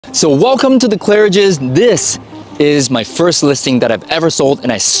So welcome to the Claridges. This is my first listing that I've ever sold, and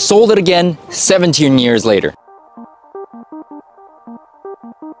I sold it again 17 years later.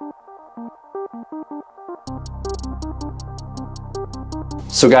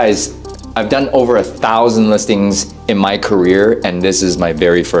 So guys, I've done over 1,000 listings in my career, and this is my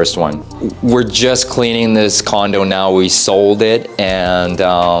very first one. We're just cleaning this condo now. We sold it, and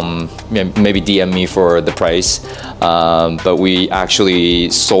maybe DM me for the price. But we actually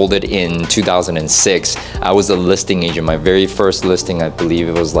sold it in 2006. I was a listing agent. My very first listing, I believe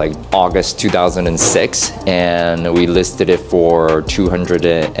it was like August 2006, and we listed it for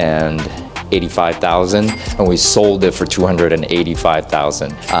 $285,000, and we sold it for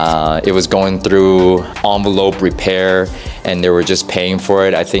 $285,000. It was going through envelope repair, and they were just paying for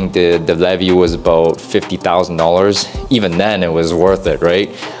it. I think the levy was about $50,000. Even then, it was worth it, right?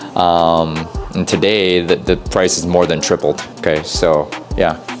 And today, the price is more than tripled. Okay, so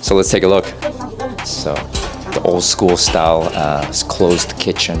yeah, so let's take a look. So the old school style closed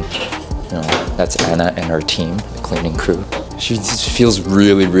kitchen. You know, that's Anna and her team, the cleaning crew. She just feels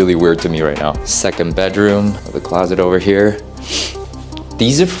really, really weird to me right now. Second bedroom, the closet over here.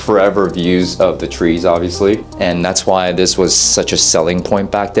 These are forever views of the trees, obviously. And that's why this was such a selling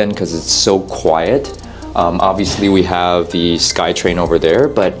point back then, because it's so quiet. Obviously we have the SkyTrain over there,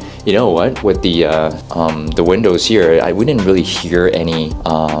 but you know what? With the windows here, we didn't really hear any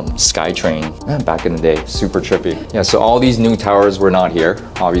SkyTrain back in the day. Super trippy. Yeah, so all these new towers were not here,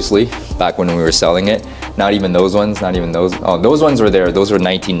 obviously, back when we were selling it. Not even those ones, not even those. Oh, those ones were there. Those were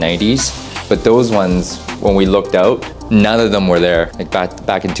 1990s. But those ones, when we looked out, none of them were there, like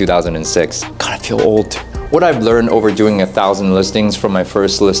back in 2006. God, I feel old. What I've learned over doing 1,000 listings from my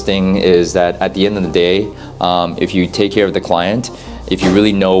first listing is that at the end of the day, if you take care of the client, if you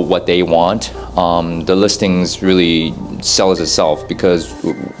really know what they want, the listings really sells itself, because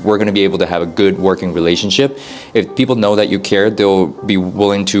we're going to be able to have a good working relationship. If people know that you care, they'll be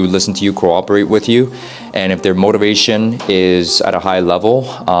willing to listen to you, cooperate with you. And if their motivation is at a high level,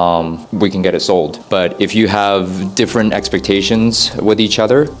 we can get it sold. But if you have different expectations with each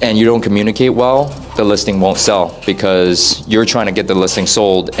other and you don't communicate well, the listing won't sell, because you're trying to get the listing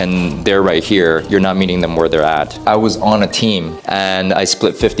sold and they're right here. You're not meeting them where they're at. I was on a team, and I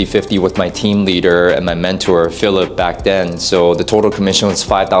split 50-50 with my team leader and my mentor, Philip, back then. So the total commission was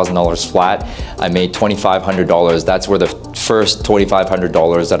 $5,000 flat. I made $2,500. That's where the first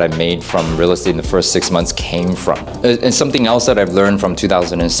 $2,500 that I made from real estate in the first 6 months came from. And something else that I've learned from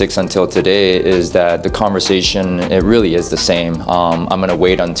 2006 until today is that the conversation, it really is the same. I'm gonna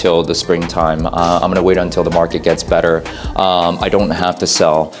wait until the springtime. I'm gonna wait until the market gets better. I don't have to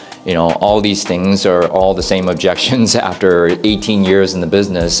sell. You know, all these things are all the same objections after 18 years in the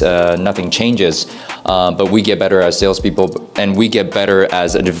business. Nothing changes, but we get better as salespeople, and we get better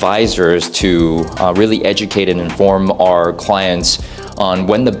as advisors to really educate and inform our clients on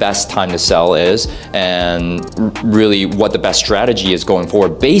when the best time to sell is, and really what the best strategy is going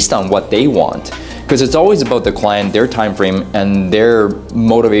forward based on what they want. Because it's always about the client, their time frame, and their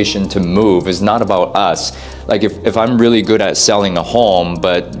motivation to move. Is not about us. Like if I'm really good at selling a home,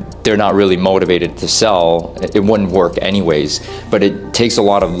 but they're not really motivated to sell, it wouldn't work anyways. But it takes a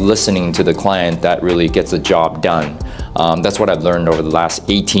lot of listening to the client that really gets the job done. That's what I've learned over the last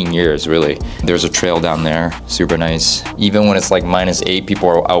 18 years, really. There's a trail down there, super nice. Even when it's like -8, people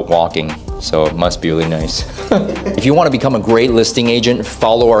are out walking. So it must be really nice. If you want to become a great listing agent,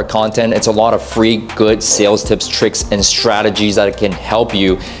 follow our content. It's a lot of free, good sales tips, tricks, and strategies that can help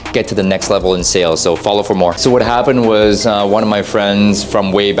you get to the next level in sales. So follow for more. So what happened was one of my friends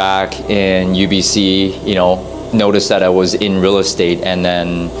from way back in UBC, you know, noticed that I was in real estate, and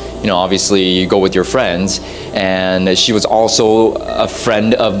then, you know, obviously you go with your friends, and she was also a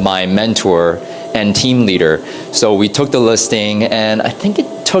friend of my mentor and team leader. So we took the listing, and I think it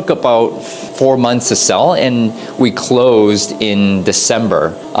took about 4 months to sell, and we closed in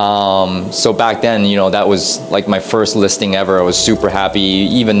December. So back then, you know, that was like my first listing ever. I was super happy,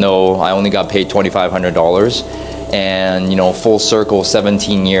 even though I only got paid $2,500. And, you know, full circle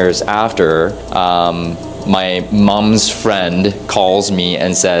 17 years after, my mom's friend calls me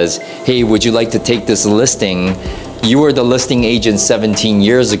and says, "Hey, would you like to take this listing? You were the listing agent 17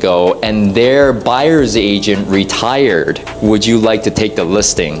 years ago, and their buyer's agent retired. Would you like to take the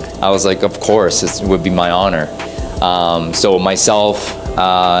listing?" I was like, of course, it would be my honor. So myself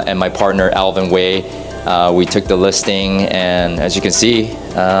and my partner, Alvin Way, we took the listing, and as you can see,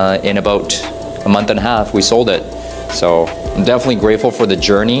 in about a month and a half, we sold it. So I'm definitely grateful for the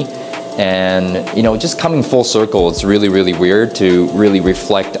journey. And, you know, just coming full circle, it's really, really weird to really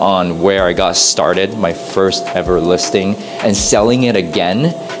reflect on where I got started, my first ever listing, and selling it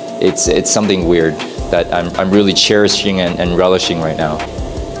again it's something weird that I'm really cherishing and relishing right now.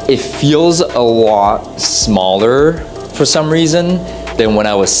 It feels a lot smaller for some reason than when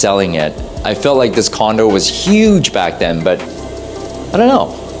I was selling it. I felt like this condo was huge back then, but I don't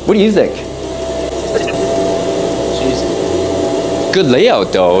know. What do you think? Jeez. Good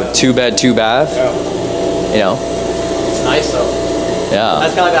layout though. Yeah. 2-bed, 2-bath. Yeah. You know. It's nice though. Yeah.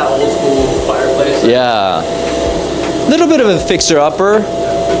 That's kind of like that old school fireplace. Yeah. Little bit of a fixer-upper.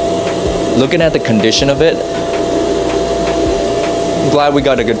 Looking at the condition of it, I'm glad we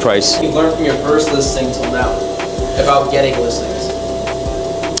got a good price. You learned from your first listing till now about getting listings.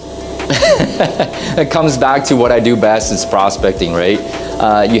 It comes back to what I do best is prospecting, right?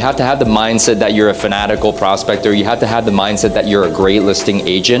 You have to have the mindset that you're a fanatical prospector. You have to have the mindset that you're a great listing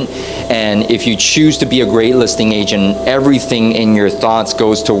agent. And if you choose to be a great listing agent, everything in your thoughts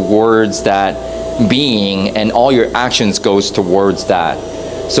goes towards that being, and all your actions goes towards that.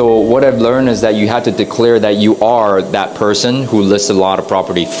 So what I've learned is that you have to declare that you are that person who lists a lot of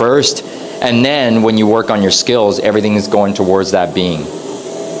property first, and then when you work on your skills, everything is going towards that being.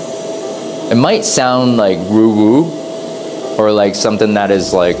 It might sound like woo-woo, or like something that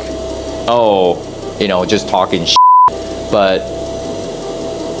is like, oh, you know, just talking shit, but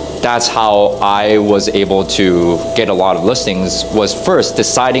that's how I was able to get a lot of listings, was first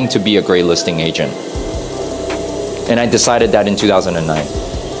deciding to be a great listing agent. And I decided that in 2009.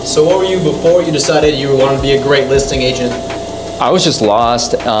 So what were you before you decided you wanted to be a great listing agent? I was just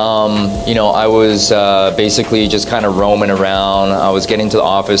lost. You know, I was basically just kind of roaming around. I was getting to the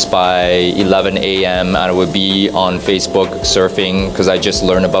office by 11 a.m. I would be on Facebook surfing because I just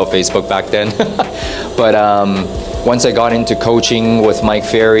learned about Facebook back then. But once I got into coaching with Mike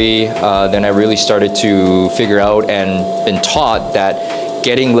Ferry, then I really started to figure out and been taught that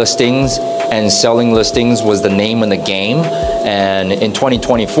getting listings and selling listings was the name of the game. And in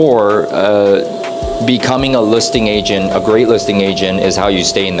 2024, becoming a listing agent, a great listing agent, is how you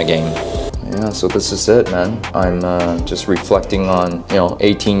stay in the game. Yeah, so this is it, man. I'm just reflecting on,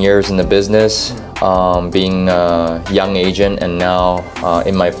 18 years in the business, being a young agent, and now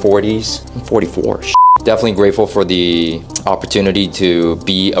in my 40s. I'm 44. Definitely grateful for the opportunity to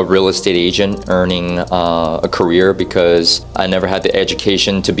be a real estate agent, earning a career, because I never had the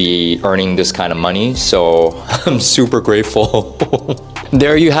education to be earning this kind of money. So I'm super grateful.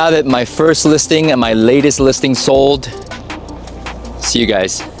 There you have it, my first listing and my latest listing sold. See you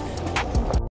guys.